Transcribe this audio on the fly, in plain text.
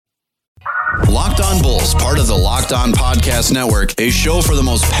Locked On Bulls, part of the Locked On Podcast Network, a show for the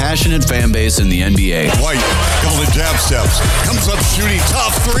most passionate fan base in the NBA. White, couple of jab steps, comes up shooting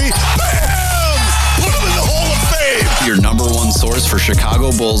top three, bam! Put him in the Hall of Fame! Your number one source for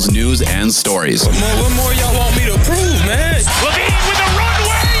Chicago Bulls news and stories. What more y'all want me to prove, man? LaVine with a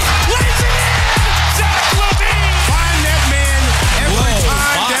runway, lays it in! Zach LaVine! Find that man every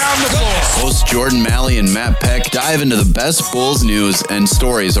time down the floor. Hosts Jordan Malley and Matt Peck dive into the best Bulls news and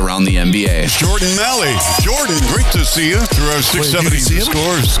stories around the NBA. Jordan Malley. Jordan, great to see you through our 670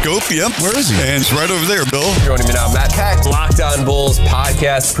 score scope. Yep, where is he? And it's right over there, Bill. Joining me now, Matt Peck, Locked On Bulls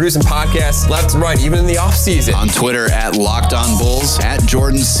podcast, producing podcasts left and right, even in the offseason. On Twitter at Locked On Bulls, at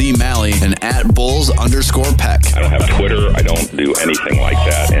Jordan C. Malley, and at Bulls_Peck. I don't have Twitter. I don't do anything like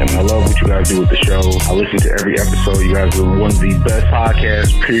that. And I love what you guys do with the show. I listen to every episode. You guys are one of the best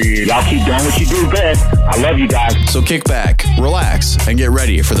podcasts, period. Y'all keep doing what you do best. I love you guys. So kick back, relax, and get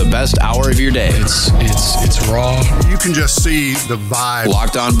ready for the best hour of your day. It's raw. You can just see the vibe.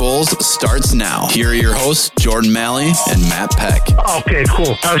 Locked On Bulls starts now. Here are your hosts, Jordan Malley and Matt Peck. Okay,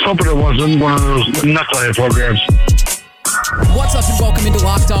 cool. I was hoping it wasn't one of those knucklehead programs. What's up and welcome into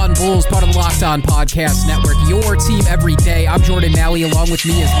Locked On Bulls, part of the Locked On Podcast Network, your team every day. I'm Jordan Malley, along with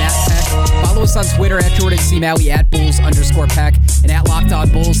me is Matt Peck. Follow us on Twitter at Jordan C. Malley, at Bulls_Peck, and at Locked On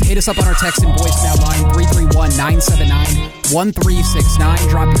Bulls. Hit us up on our text and voicemail line, 331-979-1369.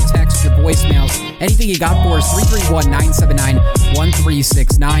 Drop your text, your voicemails. Anything you got for us,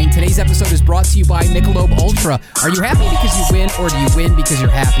 331-979-1369. Today's episode is brought to you by Michelob Ultra. Are you happy because you win, or do you win because you're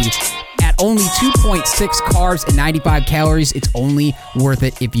happy? At only 2.6 carbs and 95 calories, it's only worth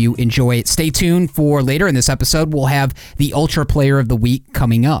it if you enjoy it. Stay tuned for later in this episode. We'll have the Ultra Player of the Week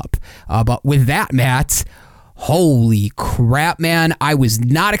coming up. But with that, Matt, holy crap, man. I was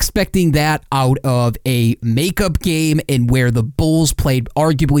not expecting that out of a makeup game and where the Bulls played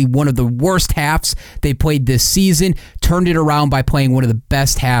arguably one of the worst halves they played this season, turned it around by playing one of the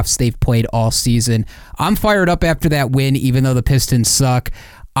best halves they've played all season. I'm fired up after that win, even though the Pistons suck.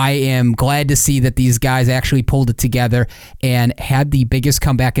 I am glad to see that these guys actually pulled it together and had the biggest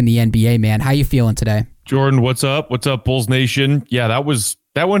comeback in the NBA, man. How you feeling today? Jordan, what's up? What's up, Bulls Nation? Yeah, that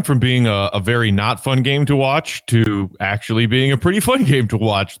went from being a very not fun game to watch to actually being a pretty fun game to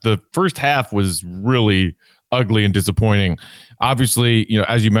watch. The first half was really ugly and disappointing. Obviously,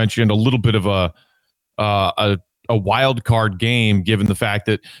 as you mentioned, a little bit of a wild card game, given the fact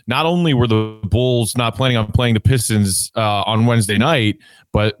that not only were the Bulls not planning on playing the Pistons on Wednesday night,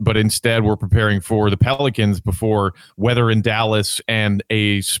 but instead were preparing for the Pelicans before weather in Dallas and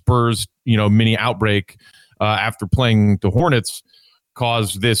a Spurs, mini outbreak after playing the Hornets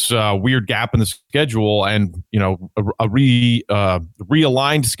caused this weird gap in the schedule, and a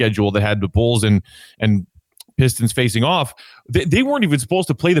realigned schedule that had the Bulls and Pistons facing off. They weren't even supposed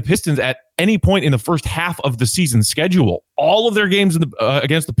to play the Pistons at any point in the first half of the season schedule. All of their games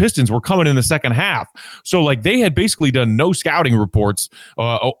against the Pistons were coming in the second half. So they had basically done no scouting reports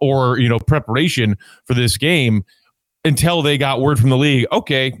or preparation for this game until they got word from the league,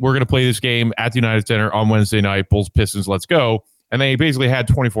 okay, we're going to play this game at the United Center on Wednesday night, Bulls Pistons, let's go. And they basically had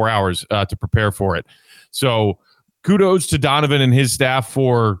 24 hours to prepare for it. So kudos to Donovan and his staff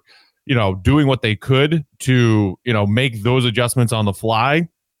for doing what they could to, make those adjustments on the fly.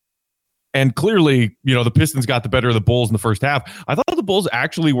 And clearly, the Pistons got the better of the Bulls in the first half. I thought the Bulls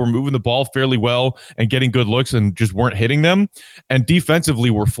actually were moving the ball fairly well and getting good looks and just weren't hitting them. And defensively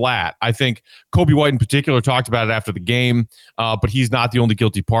were flat. I think Kobe White in particular talked about it after the game, but he's not the only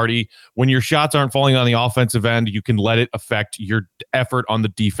guilty party. When your shots aren't falling on the offensive end, you can let it affect your effort on the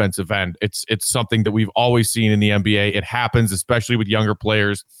defensive end. It's something that we've always seen in the NBA. It happens, especially with younger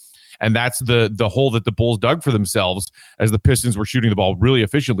players. And that's the hole that the Bulls dug for themselves as the Pistons were shooting the ball really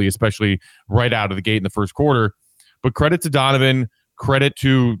efficiently, especially right out of the gate in the first quarter. But credit to Donovan, credit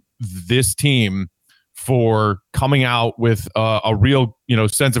to this team for coming out with a real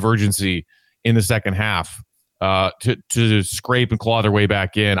sense of urgency in the second half to scrape and claw their way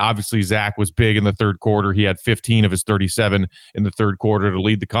back in. Obviously, Zach was big in the third quarter. He had 15 of his 37 in the third quarter to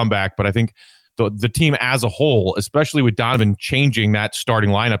lead the comeback. But I think the team as a whole, especially with Donovan changing that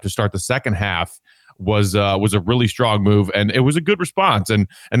starting lineup to start the second half, was a really strong move, and it was a good response. And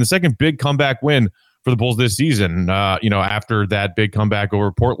the second big comeback win for the Bulls this season, after that big comeback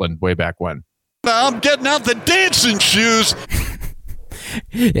over Portland way back when. I'm getting out the dancing shoes.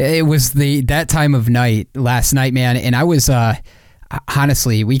 It was that time of night last night, man, and I was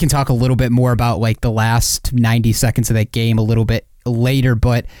honestly, we can talk a little bit more about the last 90 seconds of that game a little bit later,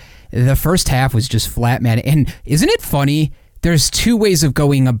 but the first half was just flat, man. And isn't it funny? There's two ways of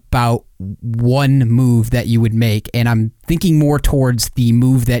going about one move that you would make, and I'm thinking more towards the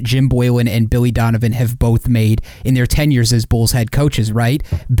move that Jim Boylen and Billy Donovan have both made in their tenures as Bulls head coaches, right?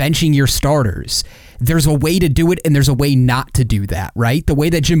 Benching your starters. There's a way to do it, and there's a way not to do that, right? The way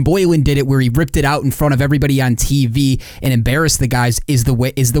that Jim Boylen did it, where he ripped it out in front of everybody on TV and embarrassed the guys, is the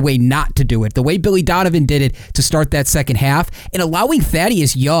way not to do it. The way Billy Donovan did it to start that second half, and allowing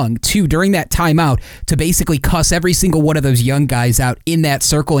Thaddeus Young to, during that timeout, to basically cuss every single one of those young guys out in that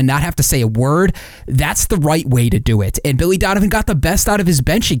circle and not have to say a word. That's the right way to do it. And Billy Donovan got the best out of his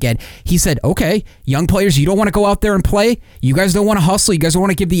bench again. He said, okay, young players, you don't want to go out there and play. You guys don't want to hustle. You guys don't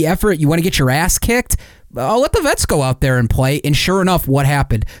want to give the effort. You want to get your ass kicked. I'll let the vets go out there and play. And sure enough, what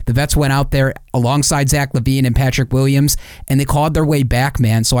happened? The vets went out there alongside Zach LaVine and Patrick Williams, and they clawed their way back,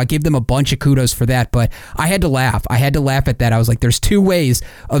 man. So I give them a bunch of kudos for that. But I had to laugh. I had to laugh at that. I was like, there's two ways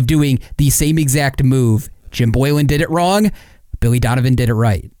of doing the same exact move. Jim Boylen did it wrong. Billy Donovan did it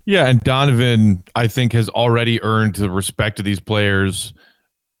right. Yeah, and Donovan, I think, has already earned the respect of these players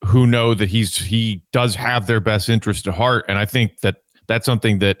who know that he does have their best interest at heart. And I think that that's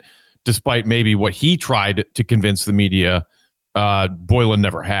something that, despite maybe what he tried to convince the media, Boylen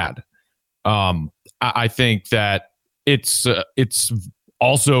never had. I think that it's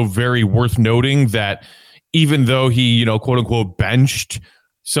also very worth noting that even though he, quote unquote, benched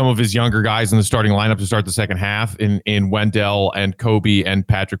some of his younger guys in the starting lineup to start the second half in Wendell and Kobe and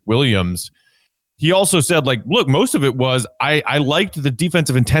Patrick Williams, he also said, look, most of it was I liked the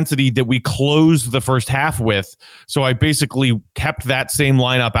defensive intensity that we closed the first half with. So I basically kept that same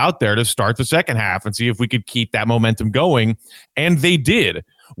lineup out there to start the second half and see if we could keep that momentum going. And they did.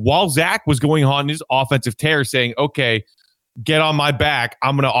 While Zach was going on his offensive tear saying, okay, get on my back,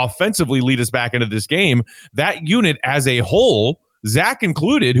 I'm going to offensively lead us back into this game. That unit as a whole, Zach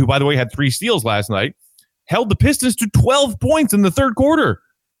included, who, by the way, had 3 steals last night, held the Pistons to 12 points in the third quarter.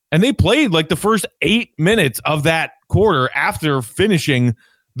 And they played the first 8 minutes of that quarter after finishing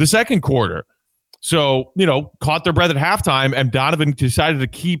the second quarter. So, caught their breath at halftime, and Donovan decided to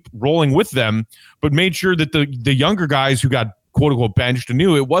keep rolling with them, but made sure that the younger guys who got, quote unquote, benched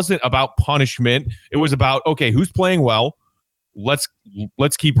knew it wasn't about punishment. It was about, okay, who's playing well? Let's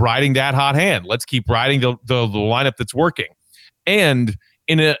keep riding that hot hand. Let's keep riding the lineup that's working. And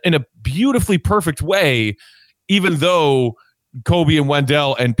in a beautifully perfect way, even though Kobe and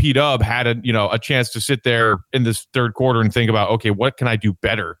Wendell and P-Dub had a chance to sit there in this third quarter and think about, okay, what can I do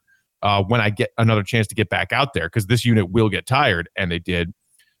better when I get another chance to get back out there? Because this unit will get tired, and they did.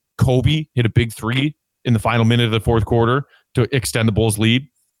 Kobe hit a big 3 in the final minute of the fourth quarter to extend the Bulls' lead.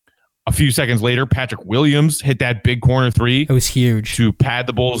 A few seconds later, Patrick Williams hit that big corner 3. It was huge to pad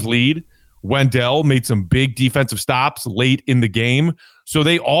the Bulls' lead. Wendell made some big defensive stops late in the game. So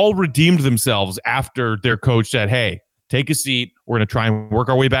they all redeemed themselves after their coach said, hey, take a seat. We're going to try and work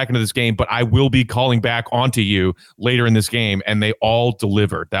our way back into this game, but I will be calling back onto you later in this game. And they all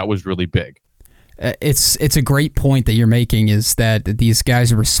delivered. That was really big. It's a great point that you're making, is that these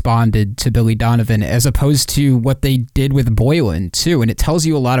guys responded to Billy Donovan as opposed to what they did with Boylen too. And it tells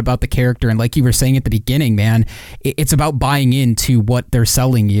you a lot about the character. And like you were saying at the beginning, man, it's about buying into what they're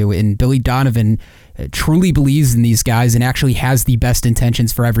selling you. And Billy Donovan truly believes in these guys and actually has the best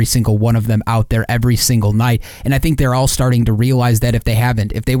intentions for every single one of them out there every single night. And I think they're all starting to realize that if they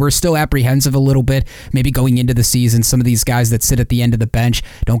haven't. If they were still apprehensive a little bit, maybe going into the season, some of these guys that sit at the end of the bench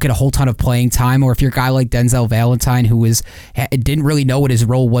don't get a whole ton of playing time, or if you're a guy like Denzel Valentine, who didn't really know what his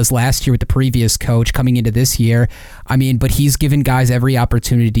role was last year with the previous coach coming into this year, but he's given guys every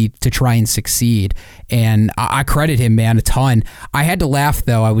opportunity to try and succeed. And I credit him, man, a ton. I had to laugh,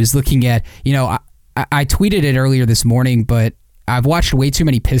 though. I was looking at, I tweeted it earlier this morning, but I've watched way too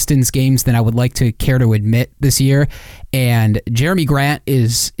many Pistons games than I would like to care to admit this year. And Jeremy Grant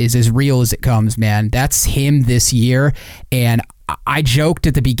is as real as it comes, man. That's him this year. And I joked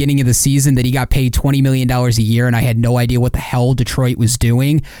at the beginning of the season that he got paid $20 million a year, and I had no idea what the hell Detroit was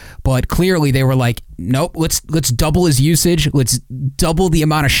doing. But clearly they were like, nope, let's double his usage. Let's double the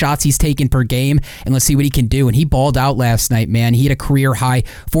amount of shots he's taken per game, and let's see what he can do. And he balled out last night, man. He had a career high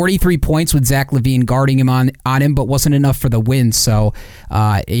 43 points with Zach LaVine guarding him on him, but wasn't enough for the win. So,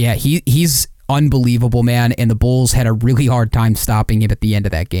 he's unbelievable, man. And the Bulls had a really hard time stopping him at the end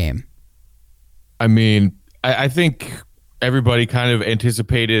of that game. I think everybody kind of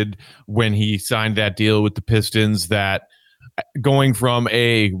anticipated when he signed that deal with the Pistons that going from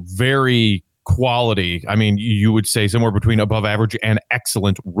a very quality, you would say somewhere between above average and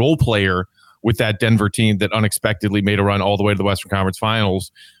excellent role player with that Denver team that unexpectedly made a run all the way to the Western Conference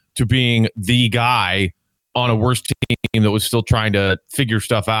Finals, to being the guy on a worse team that was still trying to figure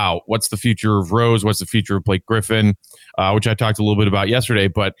stuff out. What's the future of Rose? What's the future of Blake Griffin? Which I talked a little bit about yesterday,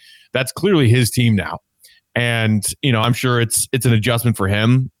 but that's clearly his team now. And, I'm sure it's an adjustment for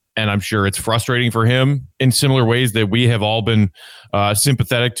him, and I'm sure it's frustrating for him in similar ways that we have all been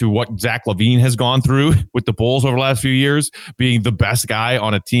sympathetic to what Zach LaVine has gone through with the Bulls over the last few years, being the best guy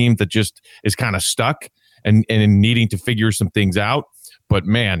on a team that just is kind of stuck and needing to figure some things out. But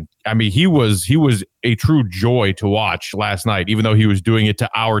man, I mean, he was a true joy to watch last night, even though he was doing it to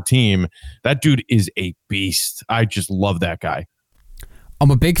our team. That dude is a beast. I just love that guy. I'm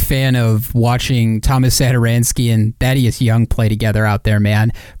a big fan of watching Thomas Satoransky and Thaddeus Young play together out there,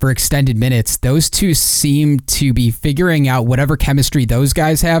 man, for extended minutes. Those two seem to be figuring out whatever chemistry those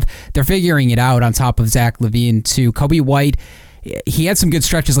guys have. They're figuring it out on top of Zach LaVine, too. Kobe White, he had some good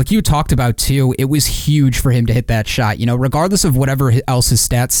stretches like you talked about too. It was huge for him to hit that shot. Regardless of whatever else his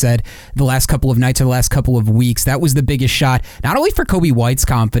stats said the last couple of nights or the last couple of weeks, that was the biggest shot, not only for Kobe White's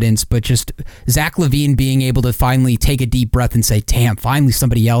confidence, but just Zach LaVine being able to finally take a deep breath and say, damn, finally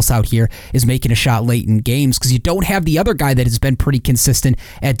somebody else out here is making a shot late in games, because you don't have the other guy that has been pretty consistent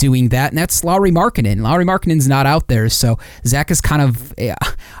at doing that, and that's Lauri Markkanen. Lauri Markkanen's not out there, so Zach is kind of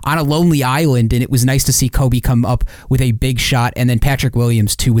on a lonely island, and it was nice to see Kobe come up with a big shot, and then Patrick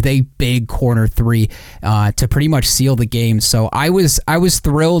Williams too with a big corner three to pretty much seal the game. So I was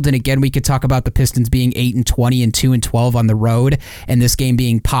thrilled, and again we could talk about the Pistons being 8-20 and 2-12 on the road, and this game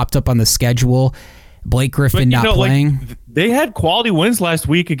being popped up on the schedule. Blake Griffin not playing. They had quality wins last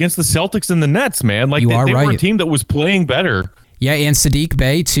week against the Celtics and the Nets, man. They were a team that was playing better. Yeah, and Sadiq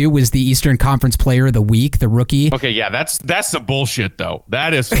Bey, too, was the Eastern Conference Player of the Week, the rookie. Okay, yeah, that's some bullshit, though.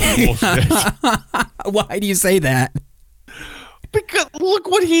 That is some bullshit. Why do you say that? Because look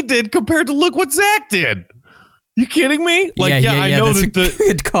what he did compared to look what Zach did. You kidding me? I know that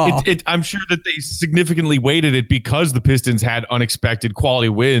good call. I'm sure that they significantly weighted it because the Pistons had unexpected quality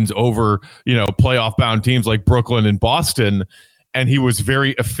wins over, playoff bound teams like Brooklyn and Boston, and he was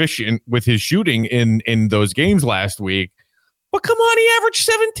very efficient with his shooting in those games last week. But come on, he averaged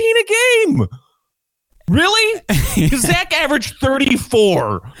 17 a game. Really? Because Zach averaged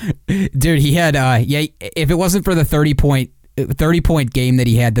 34. Dude, he had if it wasn't for the 30-point game that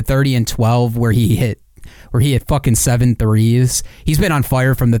he had, the 30 and 12 where he hit fucking 7 threes. He's been on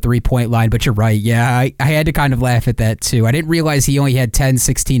fire from the 3-point line, but you're right. Yeah, I had to kind of laugh at that too. I didn't realize he only had 10,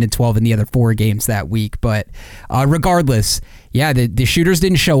 16, and 12 in the other 4 games that week. But regardless, yeah, the shooters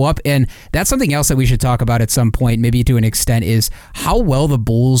didn't show up, and that's something else that we should talk about at some point, maybe to an extent, is how well the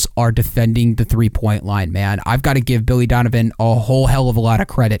Bulls are defending the 3-point line, man. I've got to give Billy Donovan a whole hell of a lot of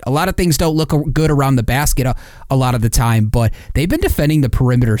credit. A lot of things don't look good around the basket a lot of the time, but they've been defending the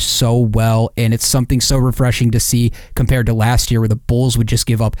perimeter so well, and it's something so refreshing to see compared to last year where the Bulls would just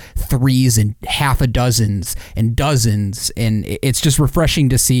give up threes and half a dozens and dozens, and it's just refreshing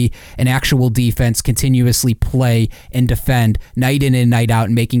to see an actual defense continuously play and defend night in and night out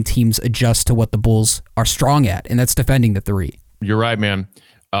and making teams adjust to what the Bulls are strong at, and that's defending the 3. You're right, man.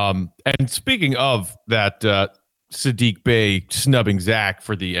 And speaking of that, Sadiq Bey snubbing Zach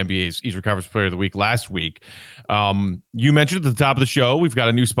for the NBA's Eastern Conference Player of the Week last week. You mentioned at the top of the show, we've got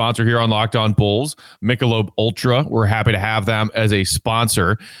a new sponsor here on Locked On Bulls, Michelob Ultra. We're happy to have them as a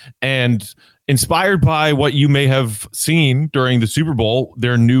sponsor. And inspired by what you may have seen during the Super Bowl,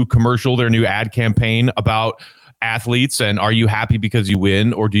 their new commercial, their new ad campaign about athletes and are you happy because you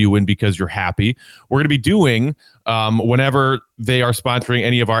win or do you win because you're happy? We're going to be doing, whenever they are sponsoring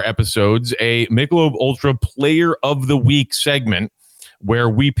any of our episodes, a Michelob Ultra Player of the Week segment where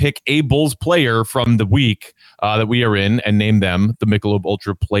we pick a Bulls player from the week that we are in and name them the Michelob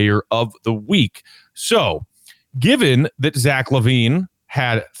Ultra Player of the Week. So given that Zach LaVine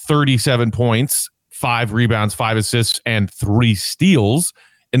had 37 points, 5 rebounds, 5 assists, and 3 steals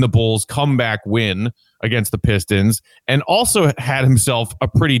in the Bulls' comeback win against the Pistons, and also had himself a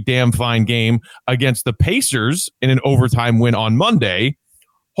pretty damn fine game against the Pacers in an overtime win on Monday.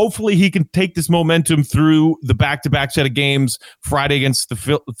 Hopefully he can take this momentum through the back-to-back set of games, Friday against the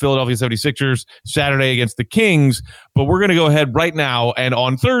Philadelphia 76ers, Saturday against the Kings. But we're going to go ahead right now, and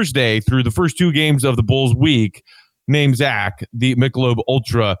on Thursday, through the first 2 games of the Bulls week, name Zach the Michelob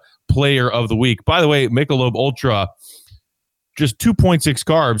Ultra Player of the Week. By the way, Michelob Ultra, just 2.6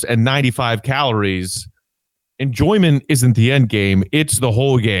 carbs and 95 calories. Enjoyment isn't the end game. It's the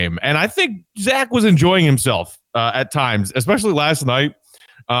whole game. And I think Zach was enjoying himself at times, especially last night.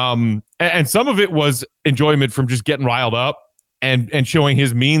 And some of it was enjoyment from just getting riled up and showing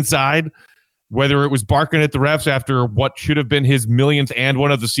his mean side, whether it was barking at the refs after what should have been his millionth and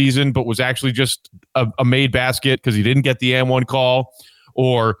one of the season, but was actually just a made basket because he didn't get the and one call,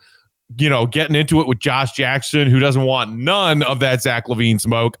 or getting into it with Josh Jackson, who doesn't want none of that Zach LaVine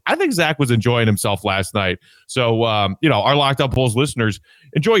smoke. I think Zach was enjoying himself last night. So, our Locked Up Bulls listeners,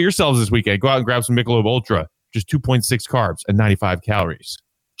 enjoy yourselves this weekend. Go out and grab some Michelob Ultra, just 2.6 carbs and 95 calories.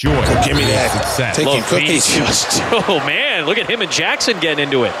 Joy. Give me that. Taking cookies. Oh, man. Look at him and Jackson getting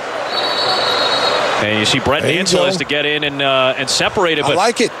into it. And you see Brett Mansell has to get in and separate it. But I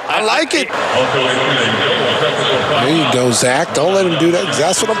like it. I like it. There you go, Zach. Don't let him do that.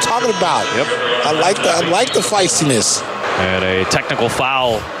 That's what I'm talking about. Yep. I like the feistiness. And a technical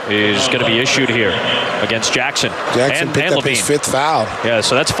foul is going to be issued here against Jackson. Jackson picked up his 5th foul. Yeah,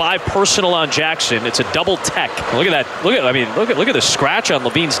 so that's 5 personal on Jackson. It's a double tech. Look at that. Look at the scratch on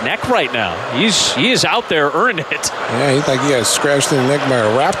LaVine's neck right now. He is out there earning it. Yeah, he's like he got scratched in the neck by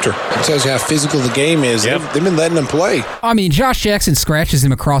a raptor. It tells you how physical the game is. Yep. They've been letting him play. I mean, Josh Jackson scratches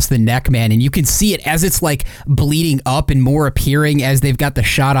him across the neck, man, and you can see it as it's like bleeding up and more appearing as they've got the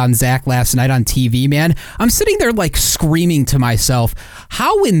shot on Zach last night on TV, man. I'm sitting there like screaming to myself,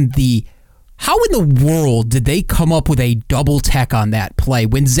 how in the world did they come up with a double tech on that play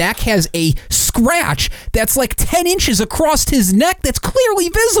when Zach has a scratch that's like 10 inches across his neck that's clearly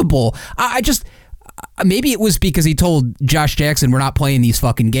visible? Maybe it was because he told Josh Jackson, we're not playing these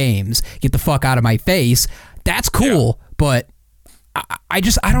fucking games. Get the fuck out of my face. That's cool, but I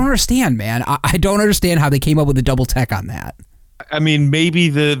don't understand, man. I don't understand how they came up with a double tech on that. I mean, maybe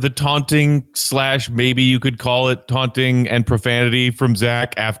the taunting / maybe you could call it taunting and profanity from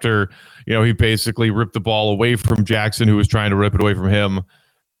Zach after, he basically ripped the ball away from Jackson, who was trying to rip it away from him.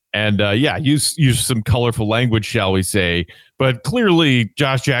 And use some colorful language, shall we say. But clearly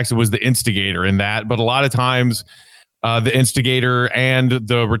Josh Jackson was the instigator in that. But a lot of times the instigator and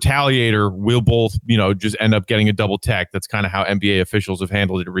the retaliator will both, just end up getting a double tech. That's kind of how NBA officials have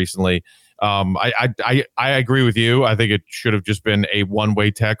handled it recently. I agree with you. I think it should have just been a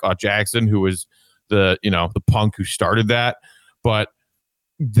one-way tech on Jackson, who was the punk who started that. But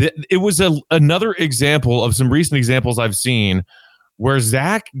it was another example of some recent examples I've seen where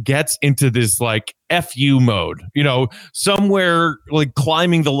Zach gets into this like FU mode, somewhere like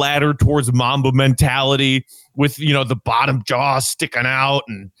climbing the ladder towards Mamba mentality with, the bottom jaw sticking out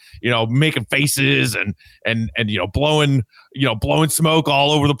and, making faces and blowing smoke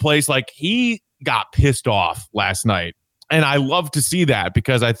all over the place. Like he got pissed off last night. And I love to see that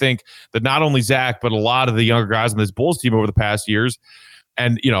because I think that not only Zach, but a lot of the younger guys on this Bulls team over the past years.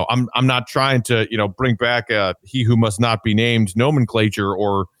 And, I'm not trying to, bring back he who must not be named nomenclature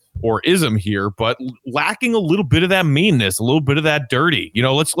or ism here, but lacking a little bit of that meanness, a little bit of that dirty.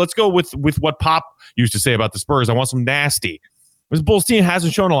 Let's go with what Pop used to say about the Spurs. I want some nasty. This Bulls team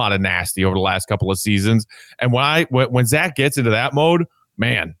hasn't shown a lot of nasty over the last couple of seasons. And when Zach gets into that mode,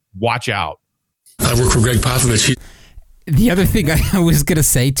 man, watch out. I work for Greg Popovich. The other thing I was going to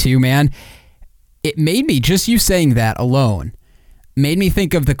say too, man, it made me, just you saying that alone, made me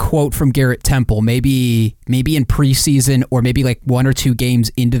think of the quote from Garrett Temple, maybe in preseason or maybe like 1 or 2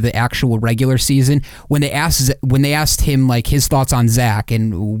 games into the actual regular season, when they asked him like his thoughts on Zach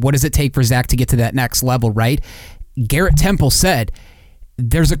and what does it take for Zach to get to that next level, right? Garrett Temple said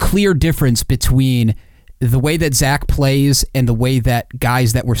there's a clear difference between the way that Zach plays and the way that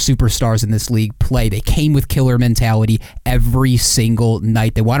guys that were superstars in this league play. They came with killer mentality every single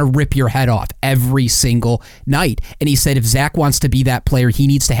night. They want to rip your head off every single night. And he said if Zach wants to be that player, he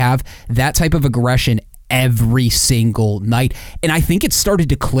needs to have that type of aggression every single night. And I think it started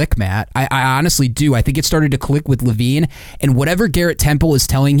to click, Matt. I honestly do. I think it started to click with LaVine, and whatever Garrett Temple is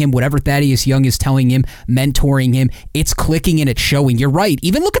telling him, whatever Thaddeus Young is telling him, mentoring him, it's clicking and it's showing. You're right.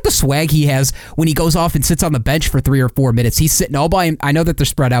 Even look at the swag he has when he goes off and sits on the bench for 3 or 4 minutes. He's sitting all by him. I know that they're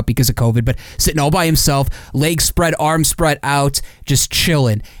spread out because of COVID, but sitting all by himself, legs spread, arms spread out, just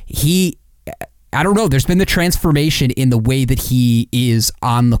chilling. I don't know. There's been the transformation in the way that he is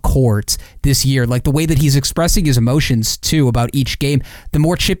on the court this year, like the way that he's expressing his emotions too about each game, the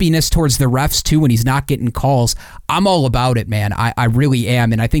more chippiness towards the refs too when he's not getting calls. I'm all about it, man. I really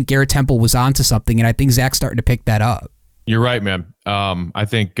am. And I think Garrett Temple was onto something, and I think Zach's starting to pick that up. You're right, man. I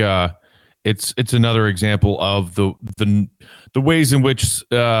think it's another example of the ways in which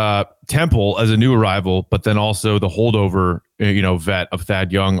Temple as a new arrival, but then also the holdover, vet of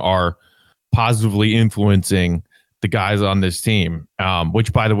Thad Young are positively influencing the guys on this team,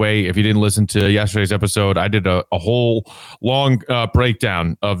 which, by the way, if you didn't listen to yesterday's episode, I did a whole long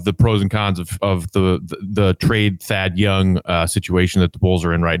breakdown of the pros and cons of the trade Thad Young situation that the Bulls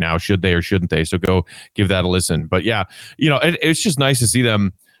are in right now. Should they or shouldn't they? So go give that a listen. But yeah, it's just nice to see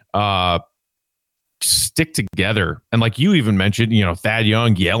them stick together. And like you even mentioned, Thad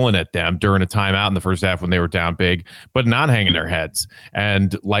Young yelling at them during a timeout in the first half when they were down big, but not hanging their heads.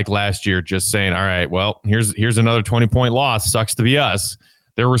 And like last year, just saying, all right, well, here's another 20-point loss. Sucks to be us.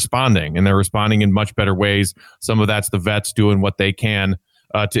 They're responding, and they're responding in much better ways. Some of that's the vets doing what they can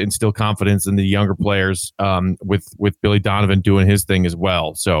to instill confidence in the younger players, with Billy Donovan doing his thing as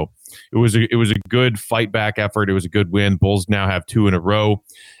well. So it was a good fight back effort. It was a good win. Bulls now have 2 in a row,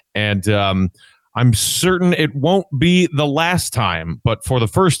 and I'm certain it won't be the last time, but for the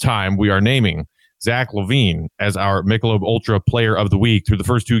first time, we are naming Zach LaVine as our Michelob Ultra Player of the Week. Through the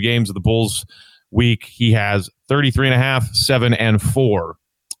first 2 games of the Bulls week, he has 33.5, 7, and 4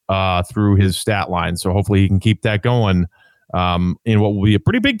 through his stat line. So hopefully he can keep that going in what will be a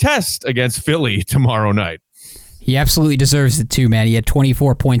pretty big test against Philly tomorrow night. He absolutely deserves it too, man. He had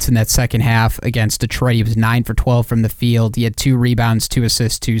 24 points in that second half against Detroit. He was 9 for 12 from the field. He had 2 rebounds, 2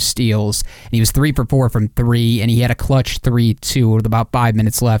 assists, 2 steals, and he was 3 for 4 from 3, and he had a clutch 3-2 with about 5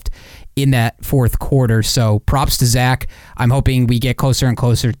 minutes left in that fourth quarter. So props to Zach. I'm hoping we get closer and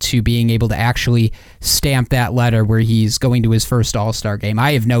closer to being able to actually stamp that letter where he's going to his first All-Star game.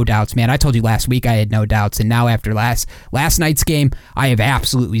 I have no doubts, man. I told you last week I had no doubts, and now after last night's game, I have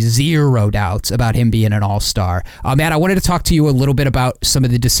absolutely 0 doubts about him being an All-Star. Matt, I wanted to talk to you a little bit about some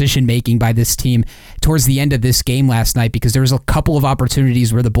of the decision-making by this team towards the end of this game last night, because there was a couple of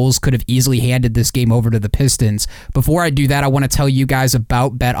opportunities where the Bulls could have easily handed this game over to the Pistons. Before I do that, I want to tell you guys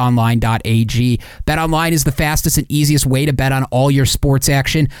about BetOnline.ag. BetOnline is the fastest and easiest way to bet on all your sports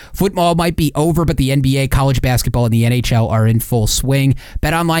action. Football might be over, but the NBA, college basketball, and the NHL are in full swing.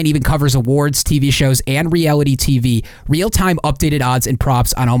 BetOnline even covers awards, TV shows, and reality TV. Real-time updated odds and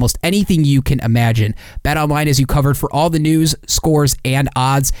props on almost anything you can imagine. BetOnline has you covered for all the news, scores, and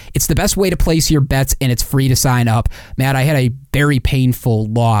odds. It's the best way to place your bets, and it's free to sign up. Matt, I had a very painful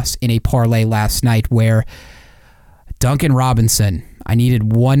loss in a parlay last night where Duncan Robinson, I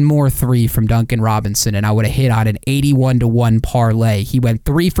needed one more 3 from Duncan Robinson, and I would have hit on an 81-1 parlay. He went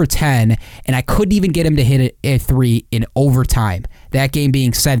 3 for 10, and I couldn't even get him to hit a 3 in overtime. That game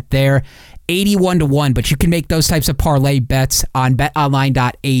being sent there, 81-1, but you can make those types of parlay bets on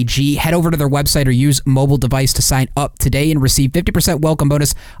betonline.ag. Head over to their website or use mobile device to sign up today and receive 50% welcome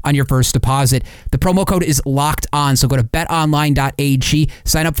bonus on your first deposit. The promo code is locked on, so go to betonline.ag,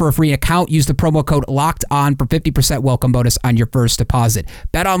 sign up for a free account, use the promo code locked on for 50% welcome bonus on your first deposit.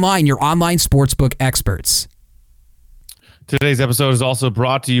 BetOnline, your online sportsbook experts. Today's episode is also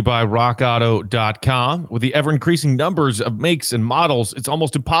brought to you by RockAuto.com. With the ever-increasing numbers of makes and models, it's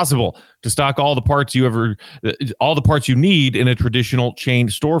almost impossible to stock all the parts you need in a traditional chain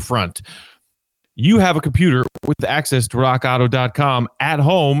storefront. You have a computer with access to RockAuto.com at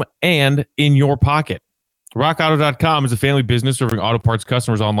home and in your pocket. RockAuto.com is a family business serving auto parts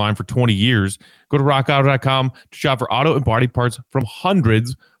customers online for 20 years. Go to RockAuto.com to shop for auto and body parts from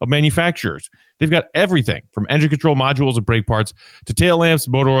hundreds of manufacturers. They've got everything from engine control modules and brake parts to tail lamps,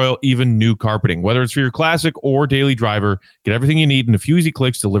 motor oil, even new carpeting. Whether it's for your classic or daily driver, get everything you need in a few easy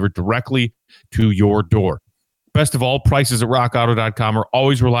clicks delivered directly to your door. Best of all, prices at RockAuto.com are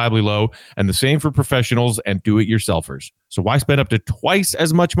always reliably low, and the same for professionals and do-it-yourselfers. So why spend up to twice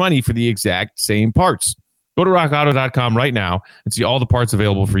as much money for the exact same parts? Go to RockAuto.com right now and see all the parts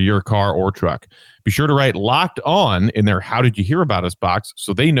available for your car or truck. Be sure to write Locked On in their How Did You Hear About Us box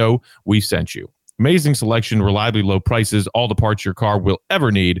so they know we sent you. Amazing selection, reliably low prices, all the parts your car will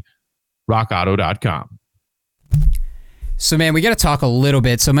ever need. RockAuto.com. So, man, we got to talk a little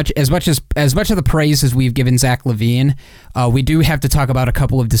bit. So much as much of the praise as we've given Zach LaVine, we do have to talk about a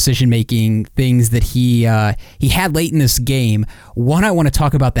couple of decision-making things that he had late in this game. One, I want to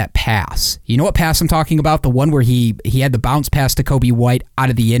talk about that pass. You know what pass I'm talking about? The one where he had the bounce pass to Kobe White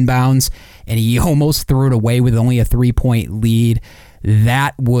out of the inbounds, and he almost threw it away with only a 3-point lead.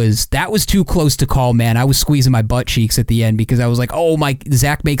 That was too close to call, man. I was squeezing my butt cheeks at the end because I was like, oh my,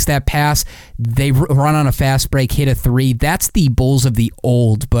 Zach makes that pass. They run on a fast break, hit a 3. That's the Bulls of the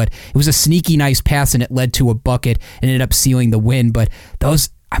old, but it was a sneaky nice pass and it led to a bucket and ended up sealing the win. But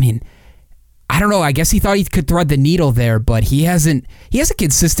those, I mean, I don't know. I guess he thought he could thread the needle there, but he hasn't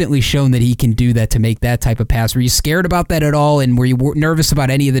consistently shown that he can do that to make that type of pass. Were you scared about that at all? And were you nervous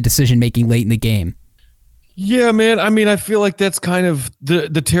about any of the decision making late in the game? Yeah, man. I mean, I feel like that's kind of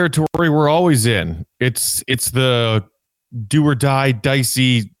the territory we're always in. It's the do or die,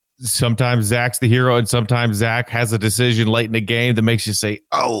 dicey. Sometimes Zach's the hero, and sometimes Zach has a decision late in the game that makes you say,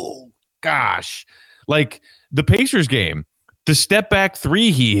 "Oh gosh!" Like the Pacers game, the step back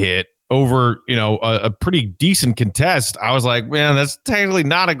 3 he hit over, a pretty decent contest. I was like, man, that's technically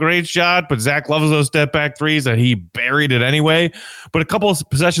not a great shot, but Zach loves those step back 3s, and he buried it anyway. But a couple of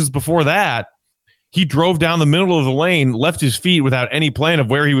possessions before that, He drove down the middle of the lane, left his feet without any plan of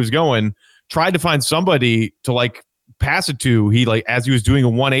where he was going, tried to find somebody to like pass it to. He like, as he was doing a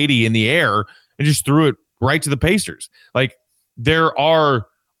 180 in the air, and just threw it right to the Pacers. Like, there are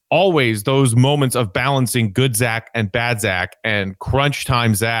always those moments of balancing good Zach and bad Zach, and crunch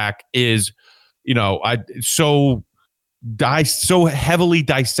time Zach is, so heavily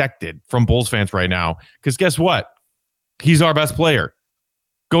dissected from Bulls fans right now. Because guess what? He's our best player.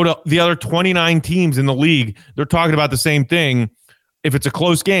 Go to the other 29 teams in the league. They're talking about the same thing. If it's a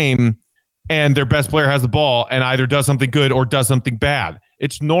close game and their best player has the ball and either does something good or does something bad,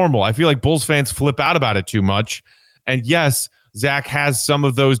 it's normal. I feel like Bulls fans flip out about it too much. And yes, Zach has some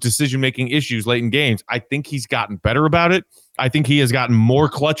of those decision-making issues late in games. I think he's gotten better about it. I think he has gotten more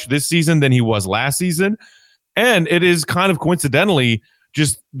clutch this season than he was last season. And it is kind of coincidentally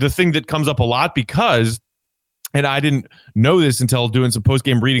just the thing that comes up a lot because, and I didn't know this until doing some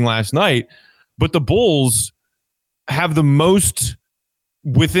post-game reading last night, but the Bulls have the most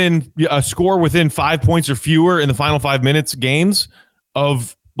within a score within 5 points or fewer in the final 5 minutes games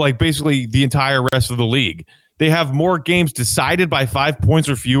of like basically the entire rest of the league. They have more games decided by 5 points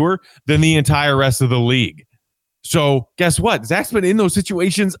or fewer than the entire rest of the league. So guess what? Zach's been in those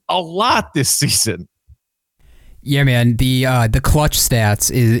situations a lot this season. Yeah, man. The clutch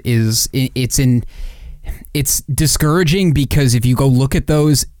stats it's discouraging because if you go look at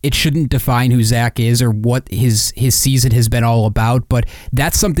those, it shouldn't define who Zach is or what his season has been all about. But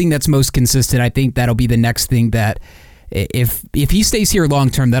that's something that's most consistent. I think that'll be the next thing that if he stays here long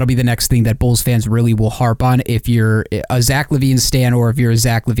term, that'll be the next thing that Bulls fans really will harp on. If you're a Zach LaVine stan or if you're a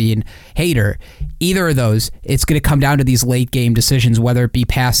Zach LaVine hater, either of those, it's going to come down to these late game decisions, whether it be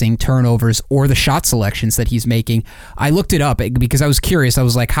passing, turnovers, or the shot selections that he's making. I looked it up because I was curious. I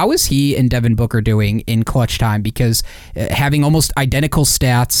was like, how is he and Devin Booker doing in clutch time? Because having almost identical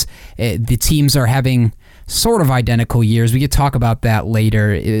stats, the teams are having sort of identical years. We could talk about that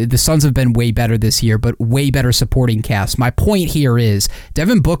later. The Suns have been way better this year, but way better supporting cast. My point here is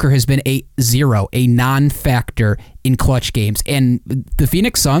Devin Booker has been a non-factor in clutch games, and the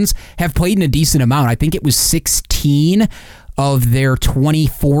Phoenix Suns have played in a decent amount. I think it was 16 of their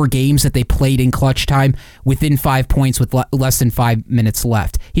 24 games that they played in clutch time within 5 points with less than 5 minutes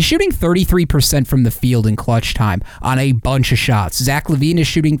left. He's shooting 33% from the field in clutch time on a bunch of shots. Zach LaVine is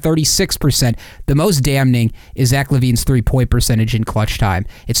shooting 36%. The most damning is Zach LaVine's three-point percentage in clutch time.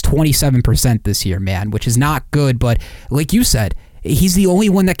 It's 27% this year, man, which is not good, but like you said, he's the only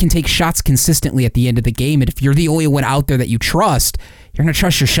one that can take shots consistently at the end of the game, and if you're the only one out there that you trust, you're going to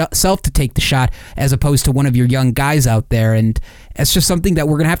trust yourself to take the shot as opposed to one of your young guys out there. And it's just something that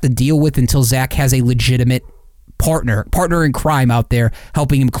we're going to have to deal with until Zach has a legitimate partner in crime out there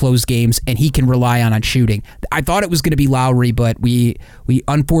helping him close games and he can rely on shooting. I thought it was going to be Lowry, but we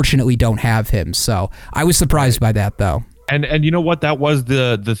unfortunately don't have him. So I was surprised by that, though. And you know what? That was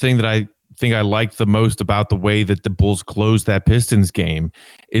the thing that I think I liked the most about the way that the Bulls closed that Pistons game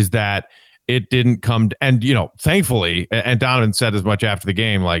is that it didn't come and thankfully, and Donovan said as much after the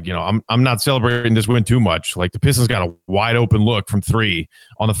game, like, I'm not celebrating this win too much. Like the Pistons got a wide open look from three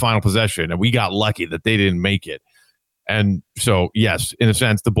on the final possession, and we got lucky that they didn't make it. And so, yes, in a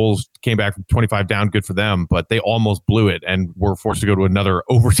sense, the Bulls came back from 25 down, good for them, but they almost blew it and were forced to go to another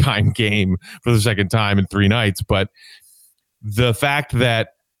overtime game for the second time in 3 nights. But the fact that,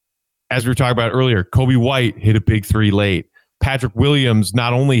 as we were talking about earlier, Kobe White hit a big 3 late. Patrick Williams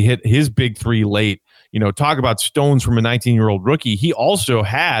not only hit his big 3 late, talk about stones from a 19-year-old rookie. He also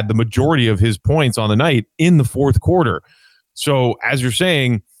had the majority of his points on the night in the fourth quarter. So as you're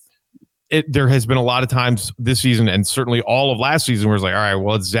saying, there has been a lot of times this season and certainly all of last season where it's like, all right,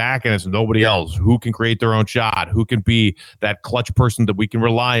 well, it's Zach and it's nobody else. Who can create their own shot? Who can be that clutch person that we can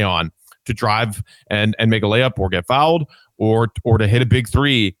rely on to drive and make a layup or get fouled or to hit a big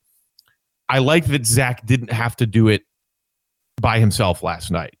 3? I like that Zach didn't have to do it by himself last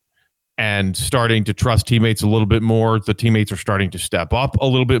night and starting to trust teammates a little bit more. The teammates are starting to step up a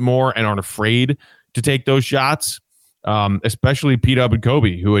little bit more and aren't afraid to take those shots, especially P-Dub and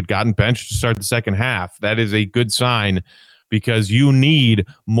Kobe, who had gotten benched to start the second half. That is a good sign because you need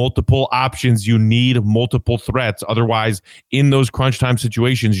multiple options. You need multiple threats. Otherwise, in those crunch time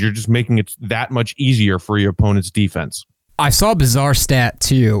situations, you're just making it that much easier for your opponent's defense. I saw a bizarre stat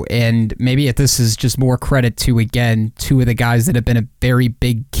too, and maybe this is just more credit to, again, 2 of the guys that have been a very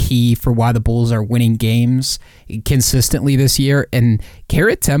big key for why the Bulls are winning games consistently this year. And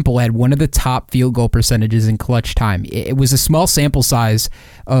Garrett Temple had one of the top field goal percentages in clutch time. It was a small sample size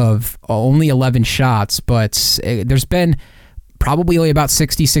of only 11 shots, but there's been probably only about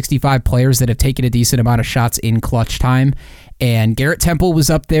 60, 65 players that have taken a decent amount of shots in clutch time. And Garrett Temple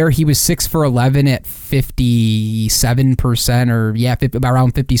was up there. He was 6 for 11 at 57%,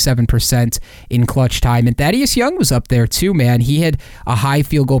 around 57% in clutch time. And Thaddeus Young was up there too, man. He had a high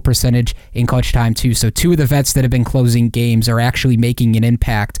field goal percentage in clutch time too. So two of the vets that have been closing games are actually making an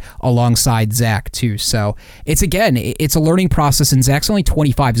impact alongside Zach too. So it's a learning process, and Zach's only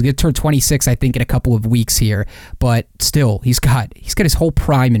 25. He's going to turn 26, I think, in a couple of weeks here. But still, he's got his whole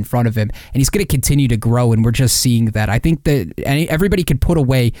prime in front of him, and he's going to continue to grow, and we're just seeing that. I think that everybody could put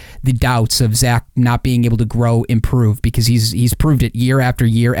away the doubts of Zach not being able to grow, improve, because he's proved it year after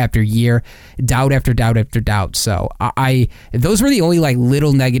year after year, doubt after doubt after doubt. So those were the only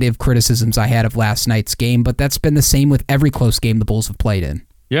little negative criticisms I had of last night's game, but that's been the same with every close game the Bulls have played in.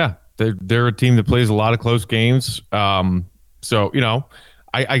 Yeah, they're a team that plays a lot of close games. So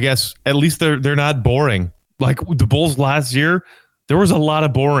I guess at least they're not boring. Like the Bulls last year, there was a lot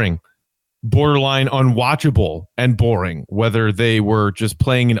of borderline unwatchable and boring, whether they were just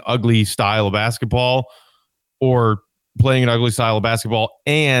playing an ugly style of basketball or playing an ugly style of basketball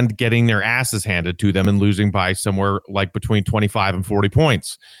and getting their asses handed to them and losing by somewhere like between 25 and 40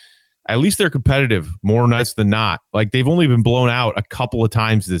 points. At least they're competitive more nights than not. Like they've only been blown out a couple of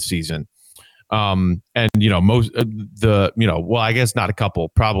times this season. And I guess not a couple,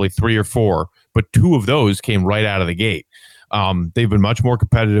 probably 3 or 4, but 2 of those came right out of the gate. They've been much more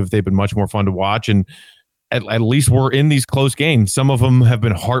competitive. They've been much more fun to watch. And at least we're in these close games. Some of them have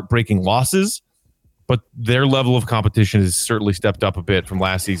been heartbreaking losses, but their level of competition has certainly stepped up a bit from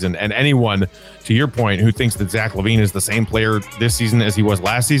last season. And anyone, to your point, who thinks that Zach LaVine is the same player this season as he was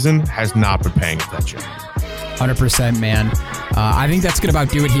last season has not been paying attention. 100%, man. I think that's going to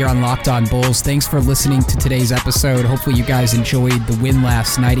about do it here on Locked On Bulls. Thanks for listening to today's episode. Hopefully you guys enjoyed the win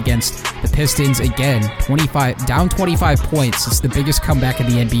last night against the Pistons. Again, down 25 points. It's the biggest comeback in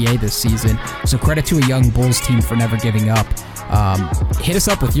the NBA this season. So credit to a young Bulls team for never giving up. Hit us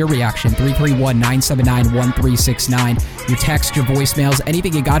up with your reaction, 331-979-1369. Your text, your voicemails,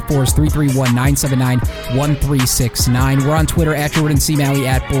 anything you got for us, 331-979-1369. We're on Twitter at Jordan C. Malley,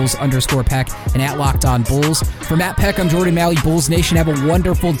 at Bulls_Peck, and at Locked On Bulls. For Matt Peck, I'm Jordan Malley. Bulls Nation, have a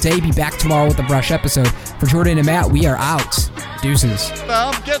wonderful day. Be back tomorrow with a fresh episode. For Jordan and Matt, we are out. Deuces.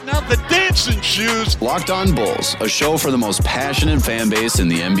 I'm getting out the dancing shoes. Locked On Bulls, a show for the most passionate fan base in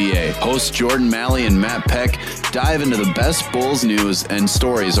the NBA. Hosts Jordan Malley and Matt Peck dive into the best Bulls news and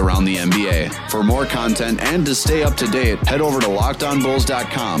stories around the NBA. For more content and to stay up to date, head over to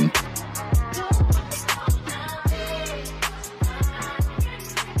LockedOnBulls.com.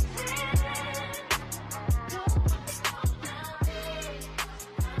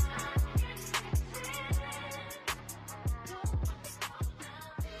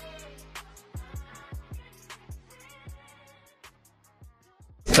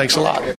 Thanks a lot.